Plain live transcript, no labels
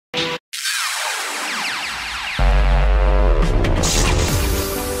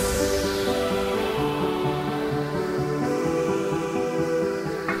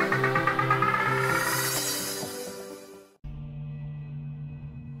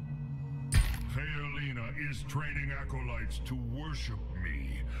is training acolytes to worship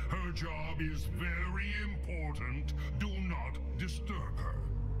me. Her job is very important. Do not disturb her.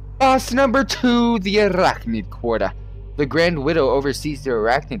 Boss number 2, the Arachnid Quarter. The Grand Widow oversees the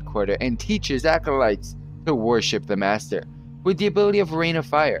Arachnid Quarter and teaches acolytes to worship the Master. With the ability of Rain of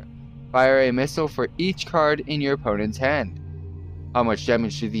Fire, fire a missile for each card in your opponent's hand. How much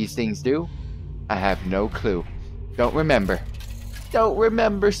damage do these things do? I have no clue. Don't remember. Don't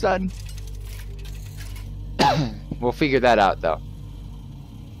remember, son. We'll figure that out, though.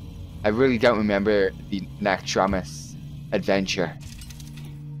 I really don't remember the Naxxramas adventure.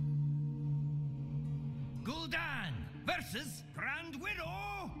 Gul'dan versus Grand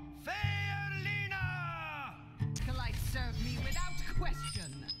Widow Faerlina. Acolytes serve me without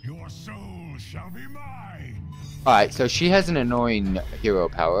question. Your soul shall be mine. Alright, so she has an annoying hero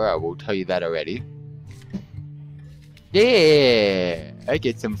power. I will tell you that already. Yeah! I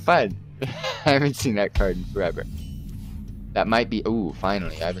get some fun. I haven't seen that card in forever. That might be... Ooh,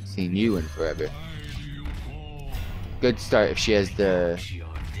 finally. I haven't seen you in forever. Good start if she has the...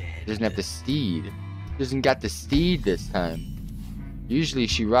 Doesn't have the steed. Doesn't got the steed this time. Usually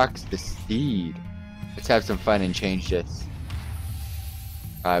she rocks the steed. Let's have some fun and change this.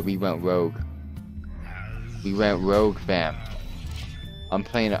 We went rogue. We went rogue, fam. I'm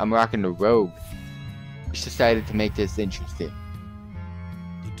rocking the rogue. Just decided to make this interesting.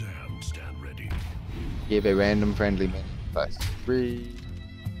 The damned stand ready. Give a random friendly minion +3.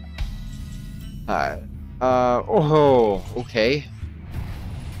 Alright. Oh, okay.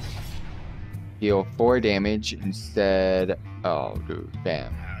 Deal 4 damage instead. Oh, dude.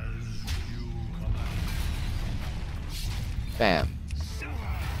 Bam. Bam.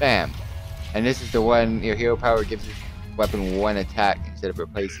 Bam. And this is the one, your hero power gives this weapon 1 attack instead of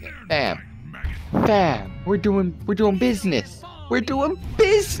replacing it. Bam. Bam. We're doing business. We're doing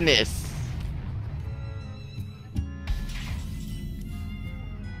business.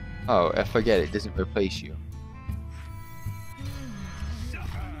 Oh, I forget it doesn't replace you.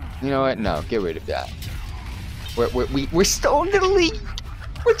 You know what? No, get rid of that. We're still in the lead.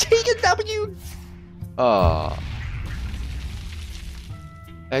 We're taking W. Oh.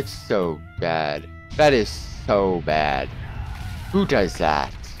 That's so bad. That is so bad. Who does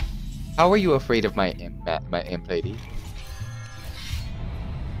that? How are you afraid of my imp lady?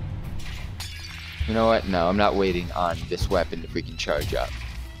 You know what? No, I'm not waiting on this weapon to freaking charge up.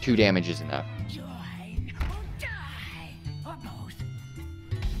 2 damage is enough. Join or die, or both.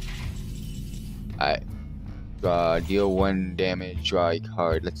 Alright. Deal 1 damage, draw a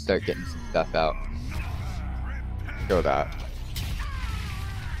card. Let's start getting some stuff out. Show that.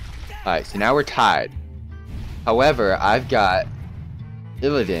 Alright, so now we're tied. However, I've got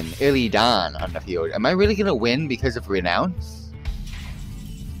Illidan on the field. Am I really gonna win because of Renounce?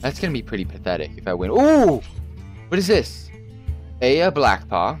 That's gonna be pretty pathetic if I win. Ooh! What is this? Aya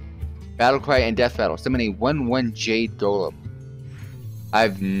Blackpaw, Battlecry, and Death Battle. Summon a 1/1 Jade Golem.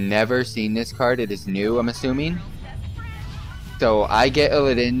 I've never seen this card. It is new, I'm assuming. So I get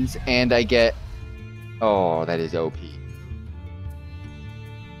Illidan's and I get... Oh, that is OP.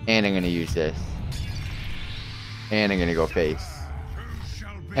 And I'm gonna use this. And I'm gonna go face.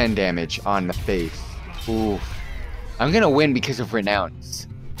 10 damage on the face. Ooh. I'm gonna win because of Renounce.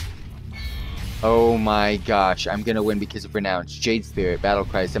 Oh my gosh, I'm gonna win because of Renounce. Jade Spirit,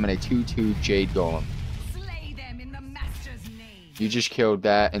 Battlecry, summon a 2/2 Jade Golem. Slay them in the Master's name. You just killed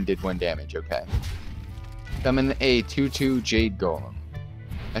that and did 1 damage, okay. Summon a 2/2 Jade Golem.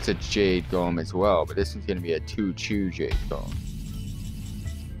 That's a Jade Golem as well, but this one's gonna be a 2/2 Jade Golem.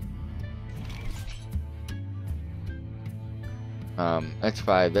 That's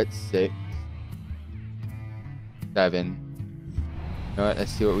 5, that's 6. 7. You know what,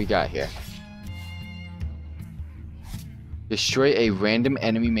 let's see what we got here. Destroy a random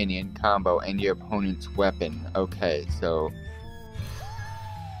enemy minion combo and your opponent's weapon. Okay, so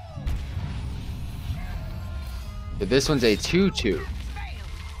this one's a 2/2.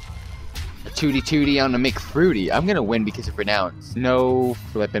 A 2D on the McFruity. I'm gonna win because of Renounce. No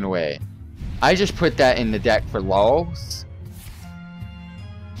flipping way. I just put that in the deck for lols.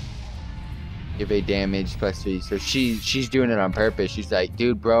 Give a damage +3. So she's doing it on purpose. She's like,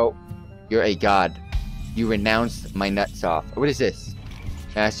 dude, bro, you're a god. You renounced my nuts off. What is this?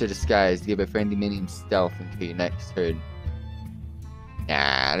 Master Disguise. Give a friendly minion stealth until your next turn.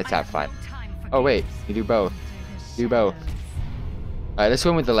 Nah, let's have fun. Oh wait, you do both. Do both. Alright, let's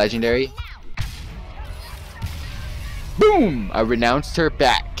win with the legendary. Boom! I renounced her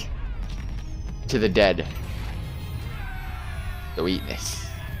back to the dead. Sweetness.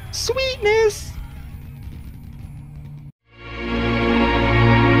 Sweetness!